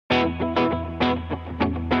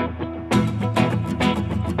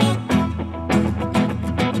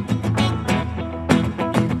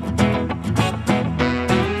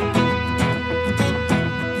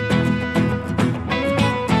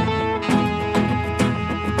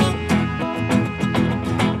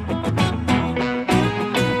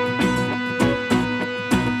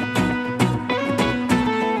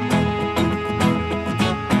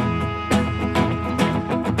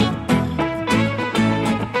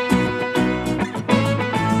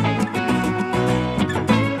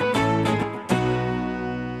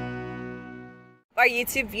Our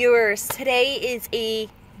YouTube viewers, today is a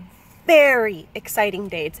very exciting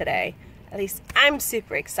day today. At least I'm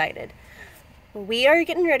super excited. We are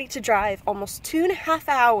getting ready to drive almost 2.5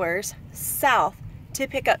 hours south to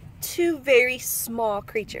pick up two very small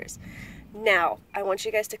creatures. Now, I want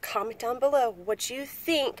you guys to comment down below what you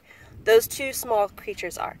think those two small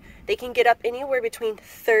creatures are. They can get up anywhere between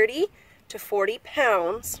 30 to 40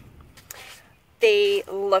 pounds. They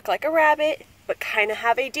look like a rabbit, but kind of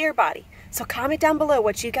have a deer body. So comment down below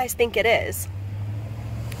what you guys think it is.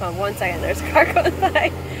 Oh, 1 second, there's a car going by.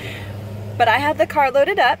 But I have the car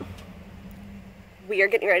loaded up. We are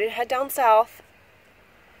getting ready to head down south.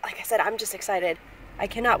 Like I said, I'm just excited. I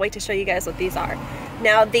cannot wait to show you guys what these are.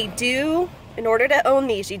 Now they do, in order to own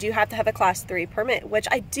these, you do have to have a Class 3 permit, which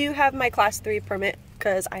I do have my Class 3 permit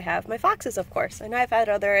because I have my foxes, of course. And I've had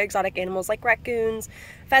other exotic animals like raccoons,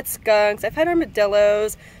 I've had skunks, I've had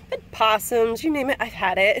armadillos, I've had possums, you name it, I've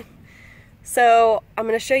had it. So I'm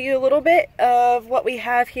going to show you a little bit of what we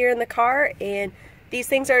have here in the car, and these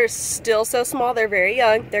things are still so small, they're very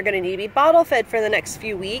young. They're going to need to be bottle fed for the next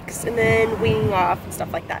few weeks and then weaning off and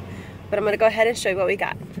stuff like that. But I'm going to go ahead and show you what we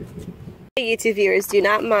got. YouTube viewers, do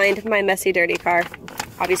not mind my messy, dirty car.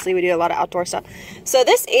 Obviously we do a lot of outdoor stuff. So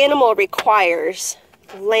this animal requires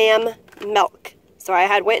lamb milk. So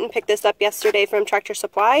I went and picked this up yesterday from Tractor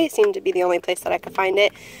Supply. It seemed to be the only place that I could find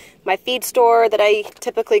it. My feed store that I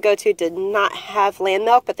typically go to did not have lamb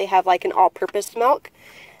milk, but they have like an all-purpose milk.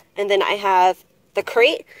 And then I have the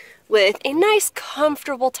crate with a nice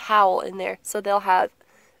comfortable towel in there. So they'll have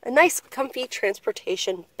a nice comfy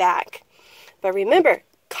transportation bag. But remember,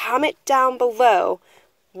 comment down below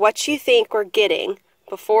what you think we're getting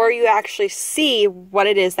before you actually see what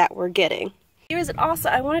it is that we're getting. Here's it also,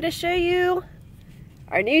 I wanted to show you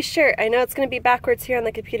our new shirt. I know it's going to be backwards here on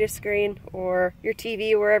the computer screen or your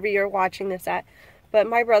TV, wherever you're watching this at. But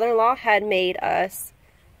my brother-in-law had made us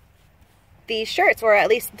these shirts, or at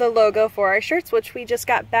least the logo for our shirts, which we just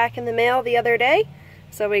got back in the mail the other day.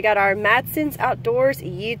 So we got our Matsons.Outdoors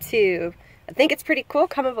YouTube. I think it's pretty cool.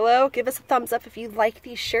 Comment below, give us a thumbs up if you like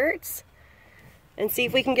these shirts. And see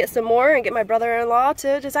if we can get some more and get my brother-in-law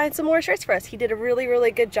to design some more shirts for us. He did a really,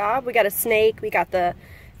 really good job. We got a snake, we got the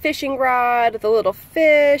fishing rod, the little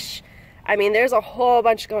fish. I mean, there's a whole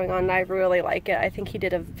bunch going on and I really like it. I think he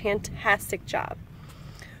did a fantastic job.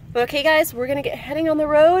 But okay guys, we're gonna get heading on the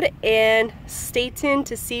road and stay tuned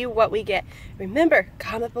to see what we get. Remember,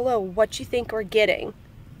 comment below what you think we're getting.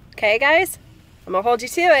 Okay guys, I'm gonna hold you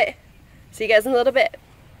to it. See you guys in a little bit.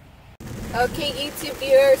 Okay YouTube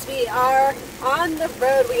viewers, we are on the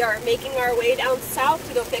road. We are making our way down south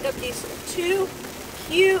to go pick up these two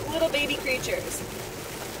cute little baby creatures.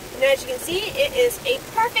 And as you can see, it is a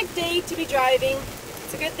perfect day to be driving.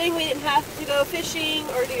 It's a good thing we didn't have to go fishing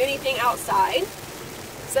or do anything outside.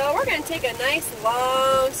 So we're going to take a nice,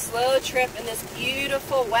 long, slow trip in this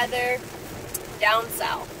beautiful weather down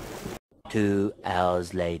south. 2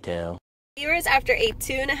 hours later. Viewers, after a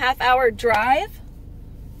 2.5 hour drive,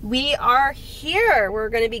 we are here. We're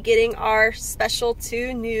going to be getting our special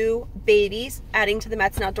 2 new babies, adding to the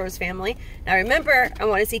Matsons.Outdoors family. Now remember, I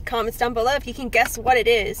want to see comments down below if you can guess what it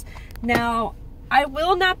is. Now, I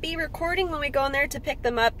will not be recording when we go in there to pick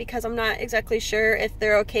them up because I'm not exactly sure if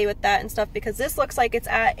they're okay with that and stuff, because this looks like it's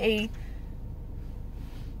at a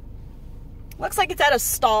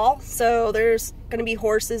stall, so there's going to be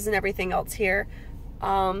horses and everything else here.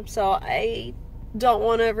 So I don't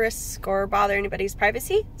want to risk or bother anybody's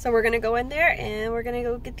privacy. So we're going to go in there and we're going to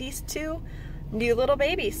go get these 2 new little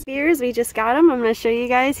babies. Here's, we just got them. I'm going to show you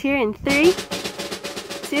guys here in 3,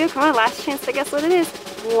 2, come on, last chance to guess what it is.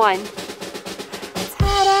 1.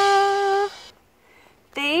 Ta-da!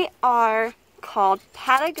 They are called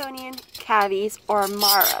Patagonian Cavies or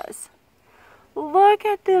Maras. Look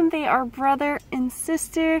at them. They are brother and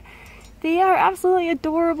sister. They are absolutely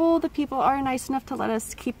adorable. The people are nice enough to let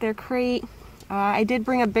us keep their crate. I did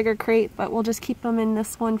bring a bigger crate, but we'll just keep them in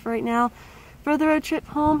this one for right now. For the road trip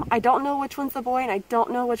home, I don't know which one's the boy and I don't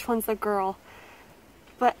know which one's the girl.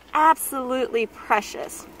 But absolutely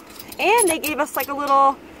precious. And they gave us like a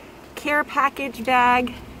little care package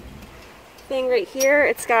bag thing right here.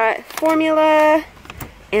 It's got formula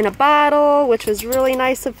and a bottle, which was really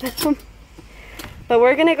nice of them. But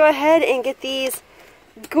we're going to go ahead and get these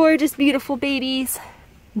gorgeous, beautiful babies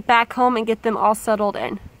back home and get them all settled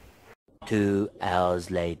in. 2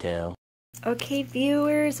 hours later. Okay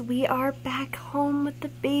viewers, we are back home with the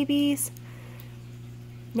babies.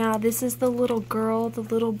 Now this is the little girl, the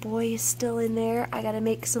little boy is still in there. I gotta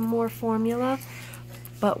make some more formula.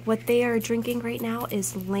 But what they are drinking right now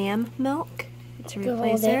is lamb milk to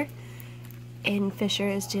replace her. And Fisher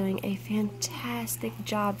is doing a fantastic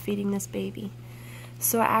job feeding this baby.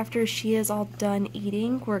 So after she is all done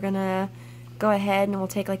eating, we're gonna go ahead and we'll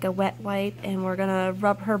take like a wet wipe and we're gonna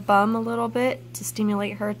rub her bum a little bit to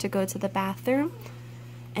stimulate her to go to the bathroom.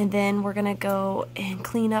 And then we're gonna go and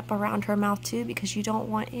clean up around her mouth too, because you don't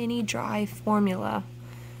want any dry formula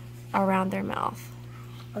around their mouth.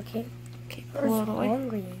 Okay. Okay, pull it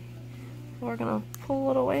away. We're gonna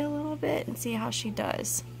pull it away a little bit and see how she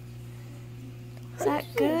does. Is that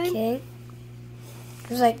good? Okay.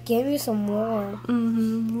 Just like give me some more.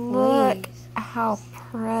 Look how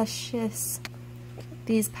precious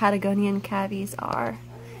these Patagonian cavies are.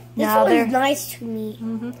 This one's nice to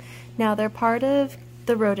me. Now they're part of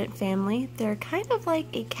the rodent family. They're kind of like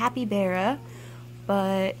a capybara,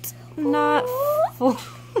 but not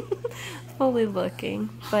fully looking.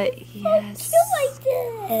 But yes, Like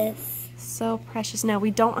this. so precious. Now we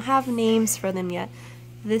don't have names for them yet.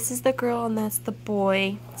 This is the girl and that's the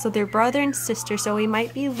boy. So they're brother and sister. So we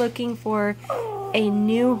might be looking for a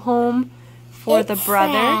new home for the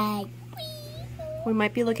brother. We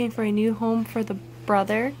might be looking for a new home for the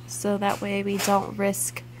brother, so that way we don't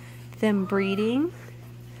risk them breeding.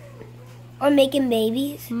 Or making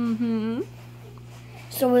babies.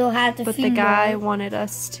 So we'll have to But the guy wanted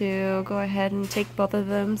us to go ahead and take both of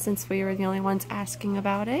them since we were the only ones asking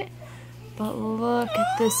about it. But look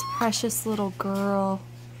at this precious little girl.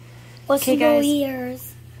 Okay guys,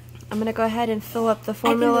 ears. I'm going to go ahead and fill up the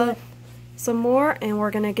formula some more, and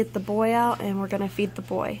we're going to get the boy out and we're going to feed the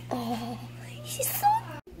boy. Oh, she's so...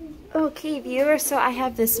 Okay viewers, so I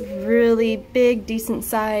have this really big, decent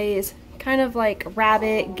size, kind of like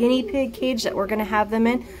rabbit, guinea pig cage that we're going to have them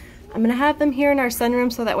in. I'm going to have them here in our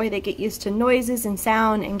sunroom so that way they get used to noises and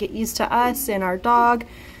sound and get used to us and our dog,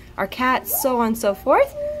 our cats, so on and so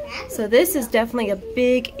forth. So this is definitely a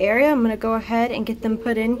big area. I'm going to go ahead and get them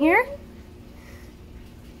put in here.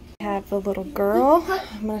 I have the little girl.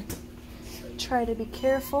 I'm going to try to be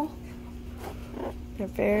careful. They're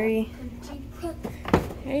very...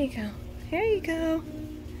 There you go. There you go.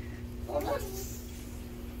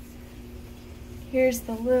 Here's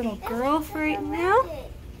the little girl for right now.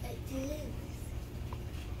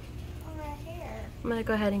 I'm going to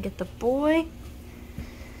go ahead and get the boy.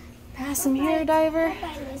 Pass him here, diver.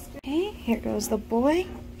 Okay, here goes the boy.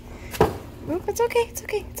 Oh, it's okay, it's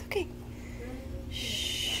okay, it's okay.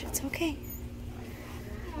 Shh, it's okay.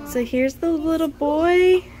 So here's the little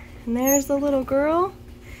boy, and there's the little girl.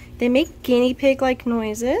 They make guinea pig-like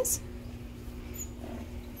noises.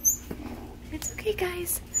 It's okay,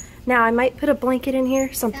 guys. Now, I might put a blanket in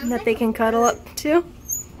here, something that they can cuddle up to.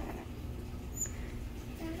 Sounds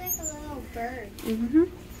like a little bird.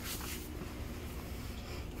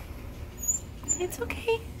 It's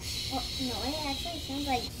okay. Well, no, it actually sounds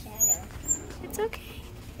like shadow. It's okay.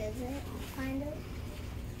 Does it? Kind of?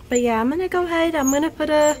 But yeah, I'm going to go ahead. I'm going to put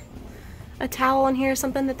a towel in here,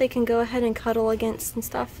 something that they can go ahead and cuddle against and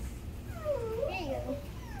stuff. There you go.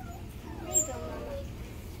 There you go, Mama.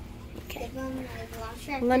 Okay.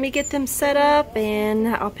 Okay. Let me get them set up and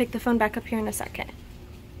I'll pick the phone back up here in a second.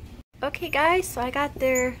 Okay guys, so I got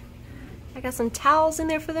some towels in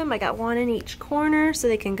there for them. I got one in each corner so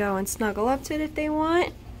they can go and snuggle up to it if they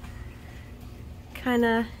want. Kind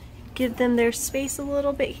of give them their space a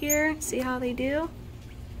little bit here. See how they do?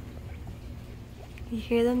 You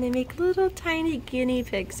hear them? They make little tiny guinea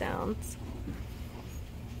pig sounds.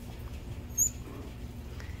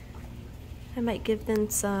 I might give them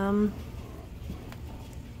some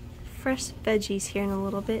fresh veggies here in a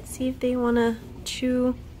little bit. See if they want to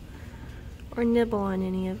chew or nibble on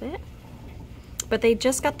any of it. But they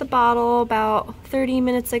just got the bottle about 30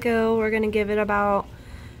 minutes ago. We're going to give it about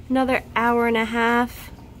another hour and a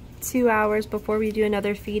half, 2 hours before we do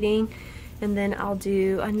another feeding. And then I'll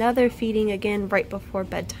do another feeding again right before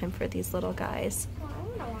bedtime for these little guys. Oh, I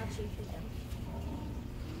want to watch you feed them.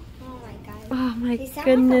 Oh my god. Oh my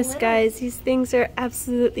goodness, like guys. These things are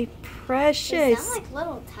absolutely precious. They sound like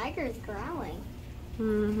little tigers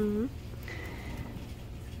growling.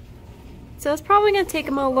 So it's probably going to take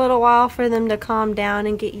them a little while for them to calm down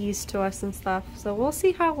and get used to us and stuff. So we'll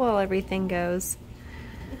see how well everything goes.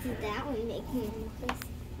 Is that what making a noise?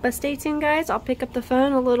 But stay tuned, guys. I'll pick up the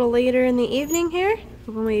phone a little later in the evening here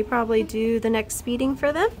when we probably do the next feeding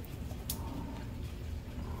for them.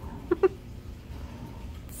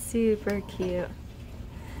 Super cute.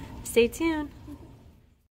 Stay tuned.